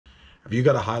Have you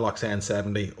got a Hilux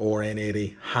N70 or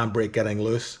N80 handbrake getting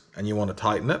loose and you want to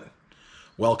tighten it?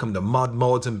 Welcome to Mud,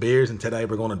 Mods and Beers, and today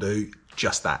we're going to do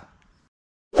just that.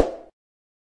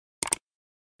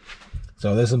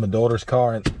 So this is my daughter's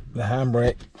car, and the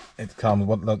handbrake, it comes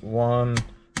with like 1,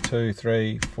 2,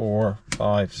 3, 4,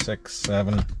 5, 6,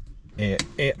 7,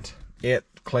 8. 8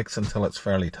 clicks until it's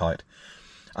fairly tight.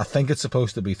 I think it's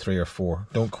supposed to be 3 or 4.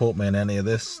 Don't quote me on any of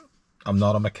this. I'm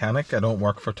not a mechanic. I don't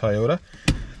work for Toyota.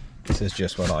 This is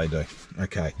just what I do.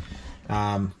 Okay.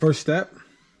 First step,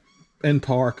 in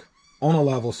park, on a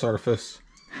level surface,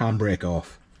 handbrake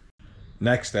off.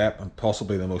 Next step, and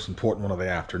possibly the most important one of the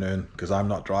afternoon, because I'm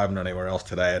not driving anywhere else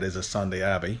today, it is a Sunday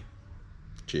Abbey.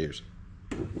 Cheers.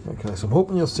 Okay, so I'm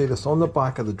hoping you'll see this on the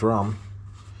back of the drum.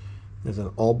 There's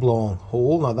an oblong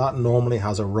hole. Now that normally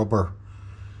has a rubber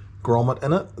grommet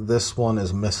in it. This one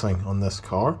is missing on this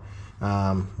car.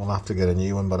 We'll have to get a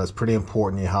new one, but it's pretty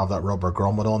important you have that rubber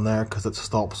grommet on there because it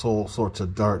stops all sorts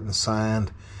of dirt and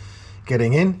sand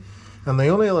getting in. And the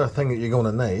only other thing that you're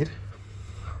going to need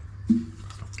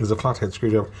is a flathead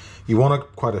screwdriver. You want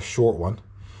quite a short one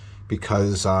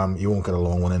because you won't get a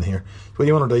long one in here. So what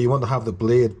you want to do, you want to have the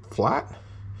blade flat.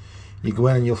 You go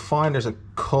in and you'll find there's a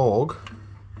cog,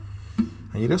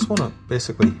 and you just want to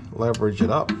basically leverage it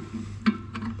up.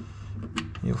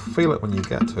 You'll feel it when you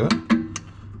get to it.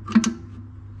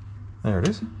 There it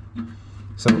is.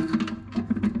 So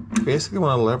basically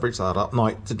want to leverage that up. Now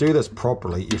to do this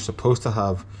properly, you're supposed to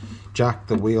have jacked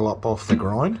the wheel up off the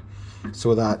ground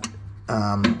so that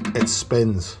it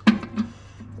spins.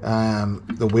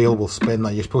 The wheel will spin. Now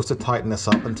you're supposed to tighten this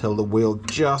up until the wheel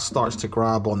just starts to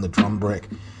grab on the drum brake.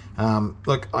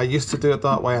 Look, I used to do it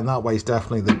that way, and that way is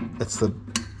definitely the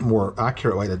more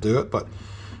accurate way to do it, but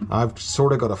I've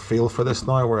sort of got a feel for this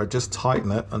now where I just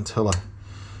tighten it until I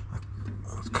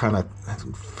kind of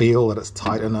feel that it's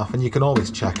tight enough, and you can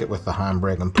always check it with the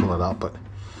handbrake and pull it up, but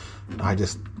I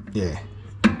just, yeah,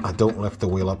 I don't lift the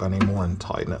wheel up anymore and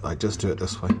tighten it. I just do it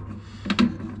this way.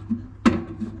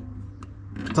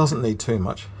 It doesn't need too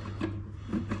much.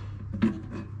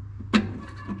 It's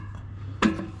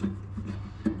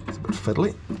a bit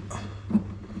fiddly.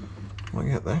 We'll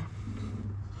get there.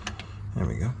 There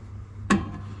we go.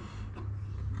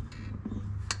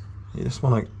 You just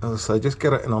want to, as I say, just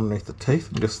get it in underneath the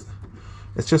teeth, and just,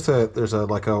 it's just there's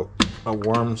like a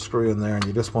worm screw in there, and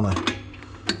you just want to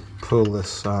pull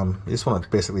this, you just want to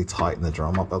basically tighten the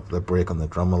drum up the brake on the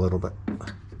drum a little bit.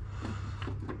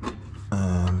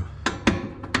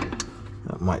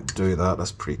 That might do that.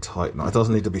 That's pretty tight. No, it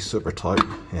doesn't need to be super tight.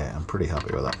 Yeah, I'm pretty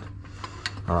happy with that.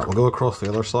 Alright, we'll go across the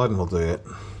other side and we'll do it.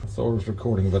 I thought I was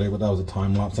recording a video, but that was a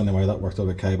time lapse anyway. That worked out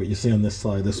okay, but you see on this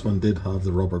side, this one did have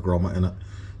the rubber grommet in it.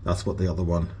 That's what the other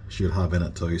one should have in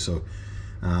it too, so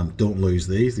don't lose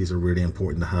these. These are really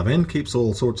important to have in. Keeps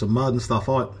all sorts of mud and stuff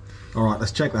out. Alright,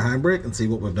 let's check the handbrake and see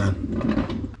what we've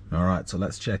done. Alright, so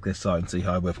let's check this out and see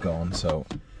how we've gone. So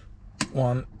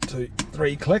 1, 2,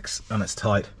 3 clicks and it's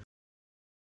tight.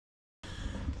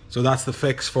 So that's the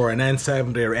fix for an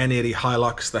N70 or N80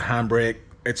 Hilux, the handbrake.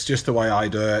 It's just the way I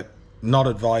do it. Not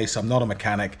advice, I'm not a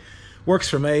mechanic. Works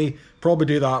for me. Probably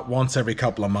do that once every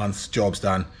couple of months, job's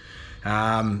done.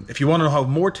 If you want to have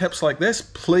more tips like this,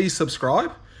 please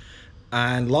subscribe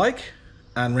and like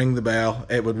and ring the bell.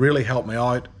 It would really help me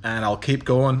out, and I'll keep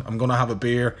going. I'm going to have a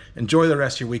beer. Enjoy the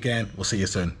rest of your weekend. We'll see you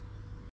soon.